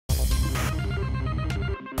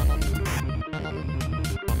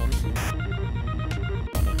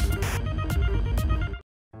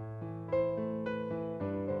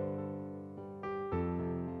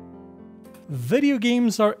Video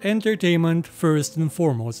games are entertainment first and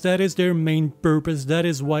foremost. That is their main purpose, that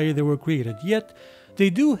is why they were created. Yet,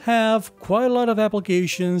 they do have quite a lot of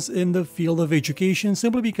applications in the field of education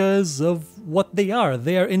simply because of what they are.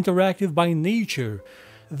 They are interactive by nature.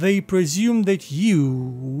 They presume that you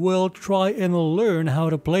will try and learn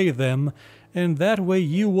how to play them, and that way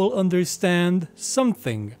you will understand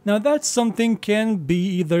something. Now that something can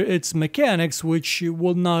be either its mechanics, which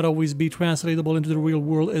will not always be translatable into the real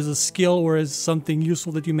world as a skill or as something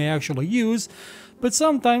useful that you may actually use, but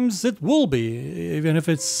sometimes it will be, even if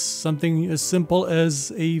it's something as simple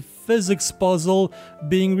as a physics puzzle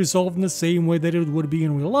being resolved in the same way that it would be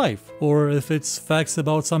in real life, or if it's facts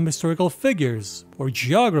about some historical figures, or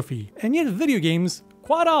geography. And yet video games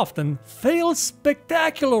quite often fail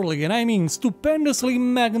spectacularly, and I mean stupendously,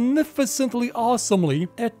 magnificently, awesomely,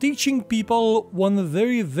 at teaching people one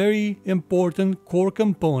very, very important core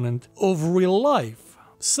component of real life.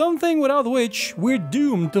 Something without which we're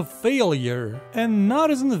doomed to failure, and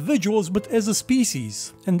not as individuals but as a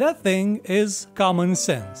species. And that thing is common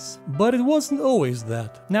sense. But it wasn't always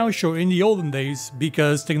that. Now sure, in the olden days,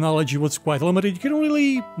 because technology was quite limited, you couldn't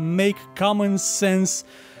really make common sense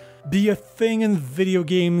be a thing in video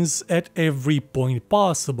games at every point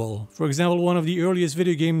possible. For example, one of the earliest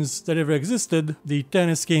video games that ever existed, the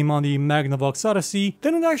tennis game on the Magnavox Odyssey,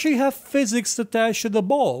 didn't actually have physics attached to the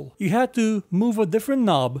ball. You had to move a different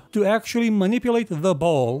knob to actually manipulate the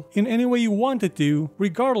ball in any way you wanted to,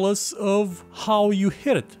 regardless of how you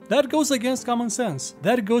hit it. That goes against common sense.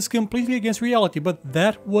 That goes completely against reality, but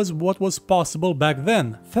that was what was possible back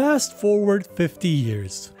then. Fast forward 50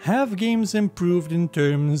 years. Have games improved in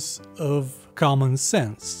terms of common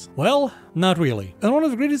sense? Well, not really. And one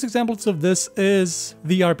of the greatest examples of this is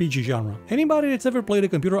the RPG genre. Anybody that's ever played a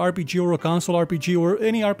computer RPG or a console RPG or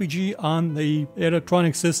any RPG on the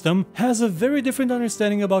electronic system has a very different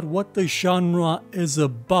understanding about what the genre is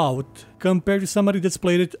about compared to somebody that's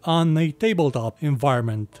played it on a tabletop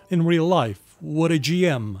environment in real life with a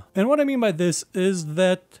GM. And what I mean by this is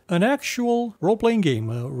that an actual role-playing game,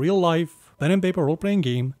 a real-life pen and paper role-playing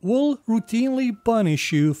game, will routinely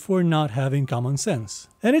punish you for not having common sense.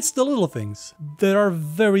 And it's the little things that are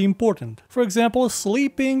very important. For example,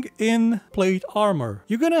 sleeping in plate armor.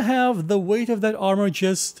 You're gonna have the weight of that armor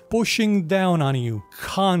just pushing down on you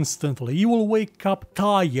constantly. You will wake up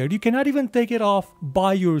tired. You cannot even take it off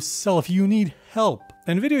by yourself. You need help.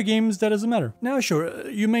 And video games, that doesn't matter. Now sure,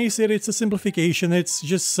 you may say that it's a simplification, it's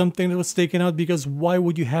just something that was taken out because why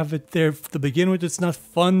would you have it there to begin with? It's not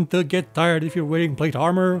fun to get tired if you're wearing plate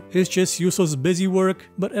armor, it's just useless busy work.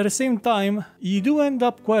 But at the same time, you do end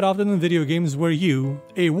up quite often in video games where you,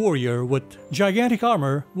 a warrior with gigantic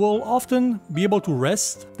armor, will often be able to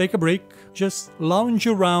rest, take a break, just lounge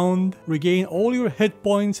around, regain all your hit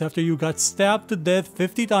points after you got stabbed to death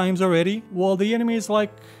 50 times already, while the enemy is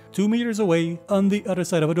like 2 meters away on the other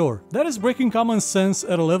side of a door. That is breaking common sense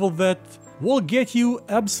at a level that will get you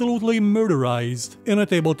absolutely murderized in a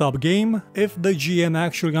tabletop game if the GM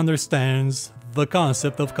actually understands the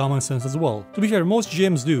concept of common sense as well. To be fair, most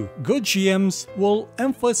GMs do. Good GMs will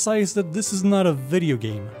emphasize that this is not a video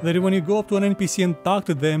game. That when you go up to an NPC and talk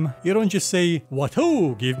to them, you don't just say,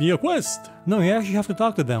 "What-ho, give me a quest." No, you actually have to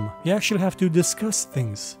talk to them. You actually have to discuss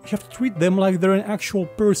things. You have to treat them like they're an actual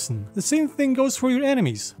person. The same thing goes for your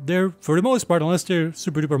enemies. They're, for the most part, unless they're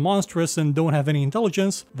super duper monstrous and don't have any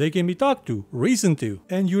intelligence, they can be talked to, reasoned to.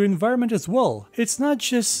 And your environment as well. It's not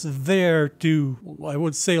just there to, I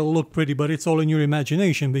would say, look pretty, but it's all in your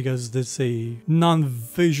imagination because it's a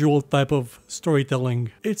non-visual type of storytelling.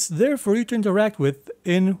 It's there for you to interact with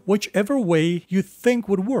in whichever way you think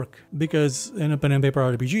would work, because in a pen and paper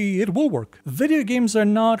RPG it will work. Video games are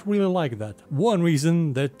not really like that. One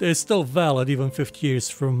reason that is still valid even 50 years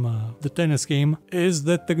from the tennis game is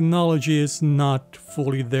that technology is not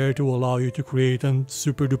fully there to allow you to create a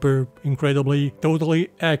super duper incredibly totally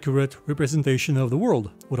accurate representation of the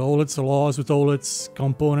world. With all its laws, with all its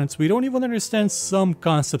components, we don't even understand some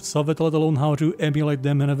concepts of it, let alone how to emulate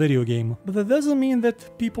them in a video game. But that doesn't mean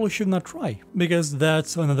that people should not try, because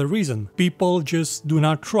that's another reason. People just do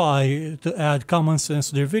not try to add common sense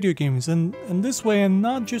to their video games, and this way I'm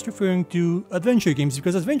not just referring to adventure games,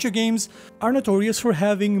 because adventure games are notorious for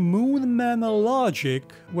having Moon Man logic,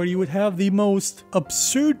 where you would have the most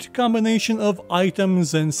absurd combination of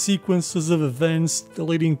items and sequences of events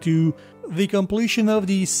leading to the completion of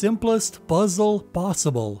the simplest puzzle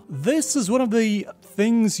possible. This is one of the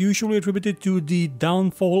things usually attributed to the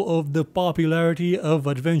downfall of the popularity of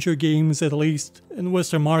adventure games, at least in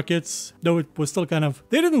Western markets, though it was still kind of...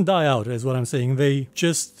 They didn't die out, is what I'm saying. They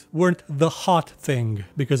just weren't the hot thing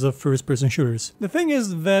because of first-person shooters. The thing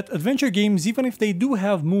is that adventure games, even if they do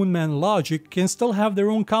have Moonman logic, can still have their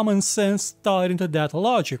own common sense tied into that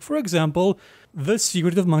logic. For example, The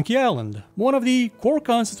Secret of Monkey Island. One of the core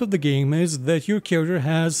concepts of the game is that your character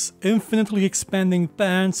has infinitely expanding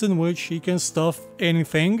pants in which he can stuff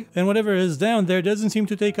anything, and whatever is down there doesn't seem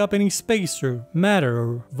to take up any space or matter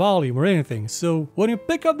or volume or anything. So when you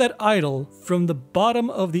pick up that idol from the bottom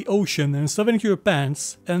of the ocean and stuff it into your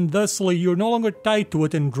pants, and thusly you're no longer tied to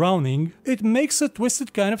it and drowning, it makes a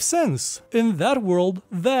twisted kind of sense. In that world,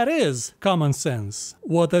 that is common sense.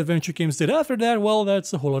 What the adventure games did after that, well,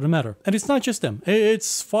 that's a whole other matter. And it's not just them.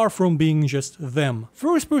 It's far from being just them.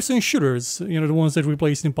 First-person shooters, the ones that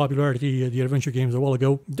replaced in popularity the adventure games a while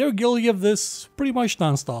ago, they're guilty of this pretty much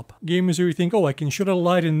non-stop. Games where you think, oh, I can shoot out a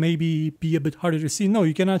light and maybe be a bit harder to see. No,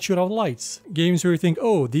 you cannot shoot out lights. Games where you think,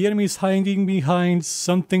 oh, the enemy is hiding behind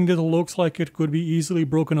something that looks like it could be easily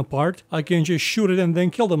broken apart. I can just shoot it and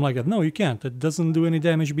then kill them like that. No, you can't. It doesn't do any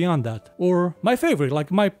damage beyond that. Or my favorite,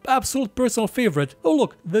 like my absolute personal favorite. Oh,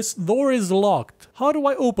 look, this door is locked. How do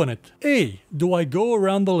I open it? A, do I go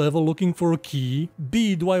around the level looking for a key?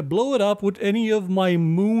 B, do I blow it up with any of my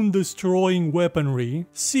moon-destroying weaponry?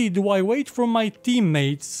 C, do I wait for my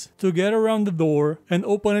teammates to get around the door and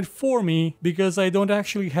open it for me because I don't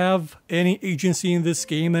actually have any agency in this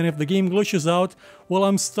game, and if the game glitches out, well,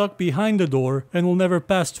 I'm stuck behind the door and will never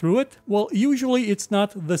pass through it? Well, usually it's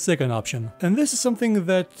not the second option. And this is something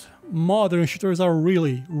that modern shooters are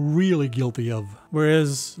really guilty of.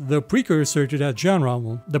 Whereas the precursor to that genre,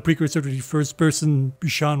 well, the precursor to the first-person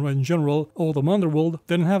genre in general, Ultima Underworld,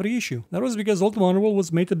 didn't have the issue. That was because Ultima Underworld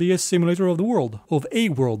was made to be a simulator of the world, of a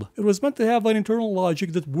world. It was meant to have an internal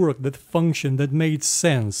logic that worked, that functioned, that made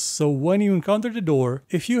sense. So when you encountered the door,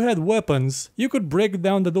 if you had weapons, you could break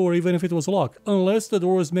down the door even if it was locked, unless the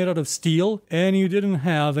door was made out of steel and you didn't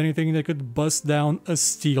have anything that could bust down a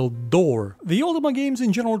steel door. The Ultima games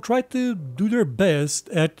in general tried to do their best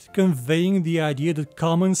at conveying the idea that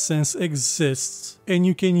common sense exists and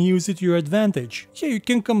you can use it to your advantage. Yeah, you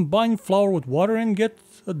can combine flour with water and get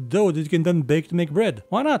a dough that you can then bake to make bread.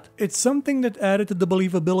 Why not? It's something that added to the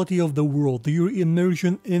believability of the world, to your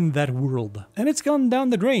immersion in that world. And it's gone down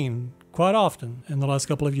the drain quite often in the last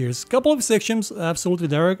couple of years. Couple of exceptions, absolutely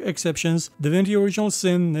there are exceptions. Divinity Original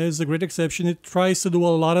Sin is a great exception. It tries to do a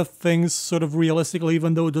lot of things sort of realistically,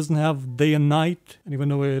 even though it doesn't have day and night, and even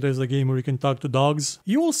though it is a game where you can talk to dogs.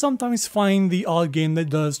 You will sometimes find the odd game that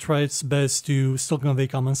does try its best to still convey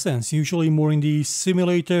common sense, usually more in the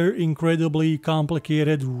simulator, incredibly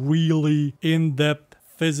complicated, really in-depth,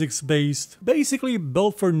 physics-based, basically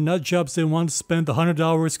built for nutjobs that want to spend 100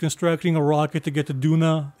 hours constructing a rocket to get to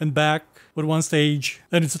Duna and back with one stage,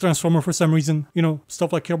 and it's a transformer for some reason,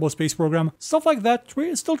 stuff like Kerbal Space Program. Stuff like that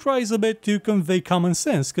still tries a bit to convey common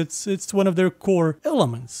sense, because it's one of their core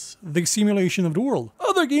elements, the simulation of the world.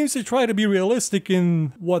 Other games that try to be realistic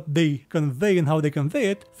in what they convey and how they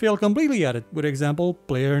convey it fail completely at it. Good example,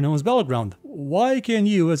 PlayerUnknown's Battleground. Why can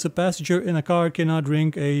you, as a passenger in a car, cannot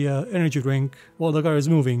drink a energy drink while the car is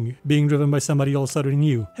moving, being driven by somebody else other than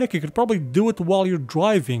you? Heck, you could probably do it while you're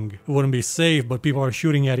driving. It wouldn't be safe, but people are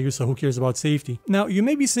shooting at you, so who cares about safety? Now, you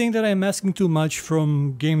may be saying that I'm asking too much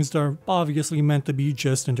from games that are obviously meant to be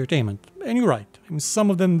just entertainment. And you're right. I mean,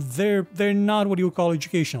 some of them, they're not what you would call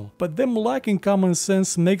educational. But them lacking common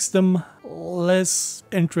sense makes them less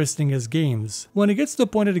interesting as games. When it gets to the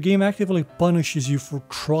point that the game actively punishes you for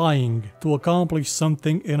trying to accomplish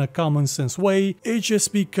something in a common sense way, it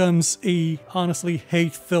just becomes a honestly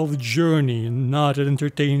hate-filled journey, not an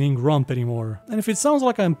entertaining romp anymore. And if it sounds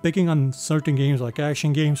like I'm picking on certain games like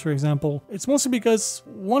action games for example, it's mostly because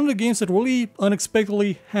one of the games that really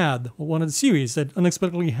unexpectedly had, or one of the series that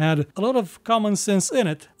unexpectedly had a lot of common sense in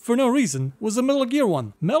it for no reason was the Metal Gear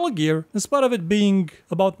one. Metal Gear, in spite of it being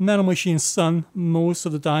about Nanomachine's son most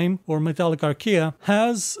of the time, or Metallic Archaea,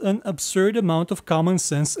 has an absurd amount of common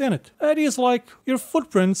sense in it. Ideas like your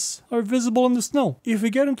footprints are visible in the snow. If you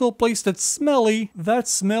get into a place that's smelly, that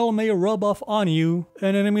smell may rub off on you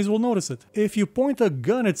and enemies will notice it. If you point a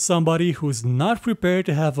gun at somebody who's not prepared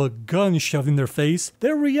to have a gun shoved in their face,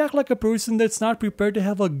 they'll react like a person that's not prepared to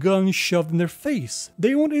have a gun shoved in their face.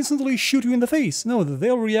 They won't instantly shoot you in the face. No,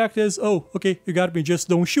 they'll react is, oh, okay, you got me, just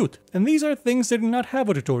don't shoot. And these are things that do not have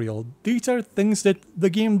a tutorial. These are things that the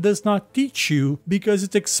game does not teach you because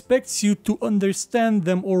it expects you to understand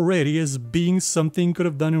them already as being something you could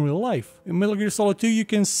have done in real life. In Metal Gear Solid 2, you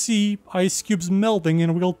can see ice cubes melting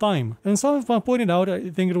in real time. And someone pointed out, I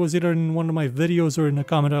think it was either in one of my videos or in a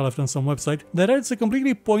comment I left on some website, that it's a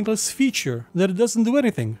completely pointless feature, that it doesn't do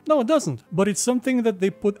anything. No, it doesn't. But it's something that they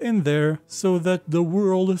put in there so that the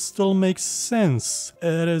world still makes sense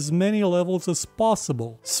at as many levels as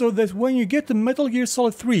possible. So that when you get to Metal Gear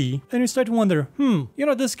Solid 3 and you start to wonder,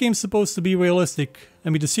 this game's supposed to be realistic. I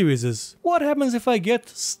mean, the series is. What happens if I get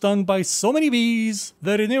stung by so many bees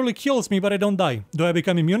that it nearly kills me but I don't die? Do I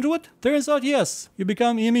become immune to it? Turns out yes, you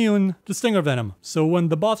become immune to stinger venom. So when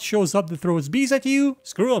the boss shows up that throws bees at you,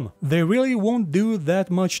 screw them. They really won't do that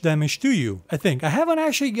much damage to you, I think. I haven't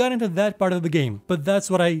actually gotten into that part of the game, but that's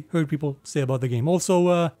what I heard people say about the game.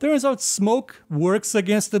 Also, turns out smoke works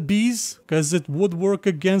against the bees, because it would work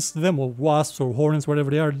against them, or wasps or hornets, whatever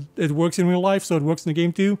they are. It works in real life, so it works in the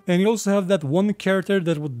game too. And you also have that one character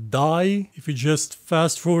that would die if you just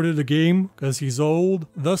fast forwarded the game because he's old,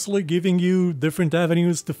 thusly giving you different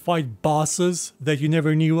avenues to fight bosses that you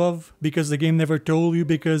never knew of because the game never told you,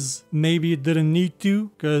 because maybe it didn't need to,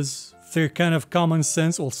 because they're kind of common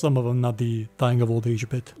sense, or some of them, not the dying of old age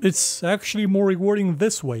bit. It's actually more rewarding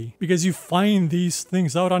this way because you find these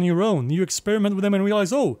things out on your own. You experiment with them and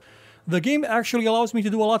realize, oh, the game actually allows me to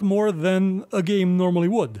do a lot more than a game normally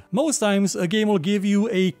would. Most times, a game will give you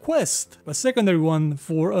a quest, a secondary one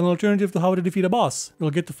for an alternative to how to defeat a boss. You'll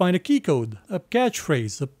get to find a key code, a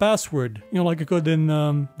catchphrase, a password, like you could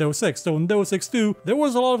in Deus Ex. So in Deus Ex 2, there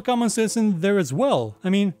was a lot of common sense in there as well. I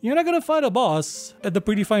mean, you're not gonna fight a boss at the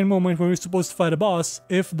predefined moment when you're supposed to fight a boss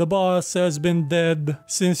if the boss has been dead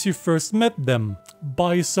since you first met them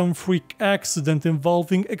by some freak accident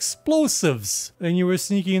involving explosives, and you were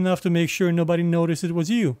sneaky enough to make sure nobody noticed it was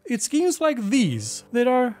you. It's games like these that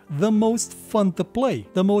are the most fun to play,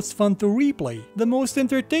 the most fun to replay, the most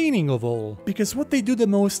entertaining of all. Because what they do the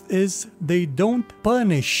most is they don't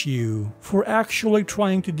punish you for actually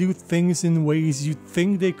trying to do things in ways you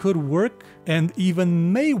think they could work and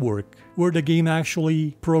even may work, where the game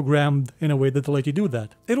actually programmed in a way that let you do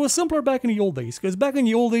that. It was simpler back in the old days, because back in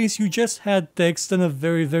the old days you just had text and a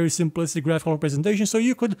very, very simplistic graphical representation, so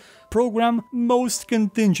you could program most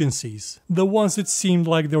contingencies, the ones that seemed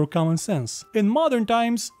like they were common sense. In modern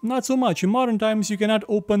times, not so much. In modern times, you cannot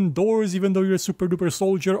open doors even though you're a super duper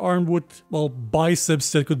soldier armed with, well,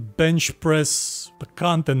 biceps that could bench press the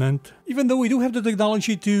continent, even though we do have the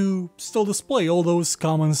technology to still display all those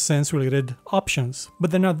common sense related options.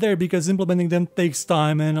 But they're not there because implementing them takes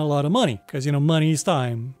time and a lot of money, because money is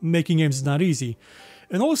time. Making games is not easy.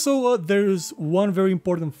 And also there's one very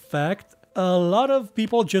important fact. A lot of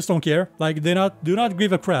people just don't care. Like, do not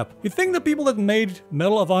give a crap. You think the people that made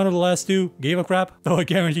Medal of Honor the last two gave a crap? Oh, I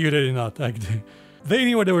guarantee you they did not. Like, they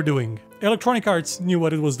knew what they were doing. Electronic Arts knew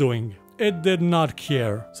what it was doing. It did not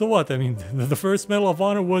care. So what? I mean, the first Medal of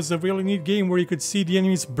Honor was a really neat game where you could see the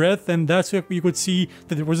enemy's breath, and that's where you could see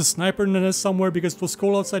that there was a sniper nest somewhere because it was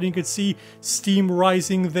cold outside and you could see steam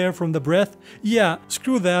rising there from the breath. Yeah,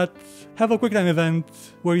 screw that. Have a quick time event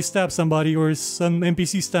where you stab somebody or some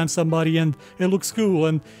NPC stabs somebody and it looks cool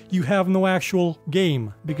and you have no actual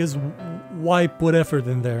game, because why put effort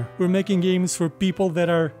in there? We're making games for people that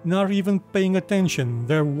are not even paying attention.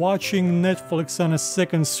 They're watching Netflix on a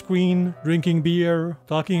second screen, drinking beer,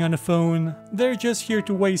 talking on the phone. They're just here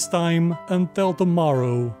to waste time until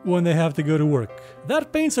tomorrow when they have to go to work.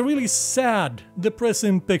 That paints a really sad,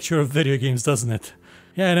 depressing picture of video games, doesn't it?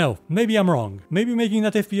 Yeah, I know. Maybe I'm wrong. Maybe making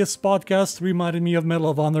that FPS podcast reminded me of Medal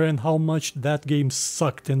of Honor and how much that game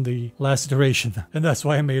sucked in the last iteration. And that's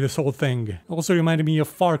why I made this whole thing. Also reminded me of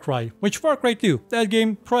Far Cry. Which Far Cry 2? That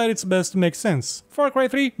game tried its best to make sense. Far Cry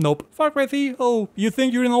 3? Nope. Far Cry 3? Oh, you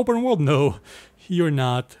think you're in an open world? No. You're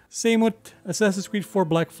not. Same with Assassin's Creed 4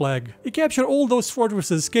 Black Flag. You capture all those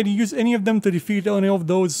fortresses. Can you use any of them to defeat any of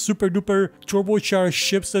those super duper turbocharged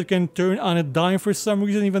ships that can turn on a dime for some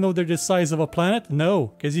reason even though they're the size of a planet?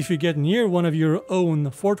 No, because if you get near one of your own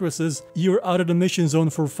fortresses, you're out of the mission zone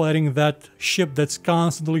for fighting that ship that's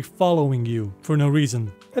constantly following you for no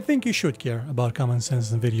reason. I think you should care about common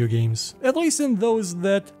sense in video games. At least in those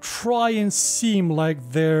that try and seem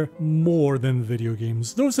like they're more than video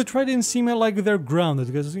games. Those that try and seem like they're grounded,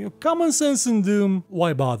 because common sense in Doom,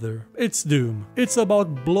 why bother? It's Doom. It's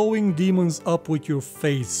about blowing demons up with your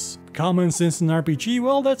face. common sense in RPG,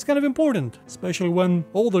 well, that's kind of important, especially when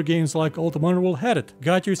older games like Ultima Underworld had it.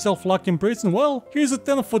 Got yourself locked in prison? Well, here's a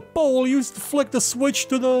 10-foot pole, use to flick the switch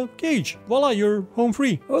to the cage. Voila, you're home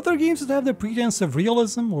free. Other games that have the pretense of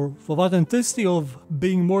realism or of authenticity of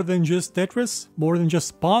being more than just Tetris, more than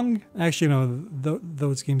just Pong. Actually, no,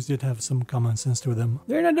 those games did have some common sense to them.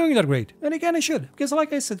 They're not doing that great, and they kinda should, because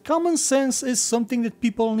like I said, common sense is something that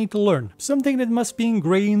people need to learn, something that must be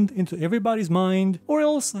ingrained into everybody's mind, or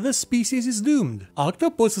else this species is doomed.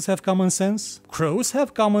 Octopuses have common sense, crows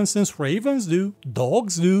have common sense, ravens do,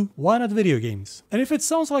 dogs do. Why not video games? And if it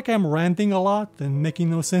sounds like I'm ranting a lot and making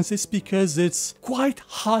no sense, it's because it's quite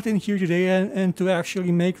hot in here today, and to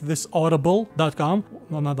actually make this audible.com,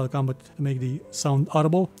 well, not .com, but to make the sound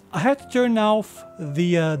audible, I had to turn off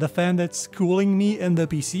the fan that's cooling me in the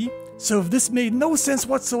PC. So if this made no sense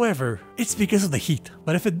whatsoever, it's because of the heat.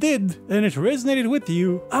 But if it did, and it resonated with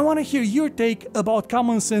you, I want to hear your take about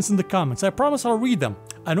common sense in the comments. I promise I'll read them.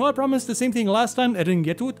 I know I promised the same thing last time, I didn't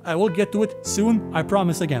get to it. I will get to it soon, I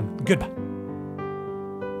promise again. Goodbye.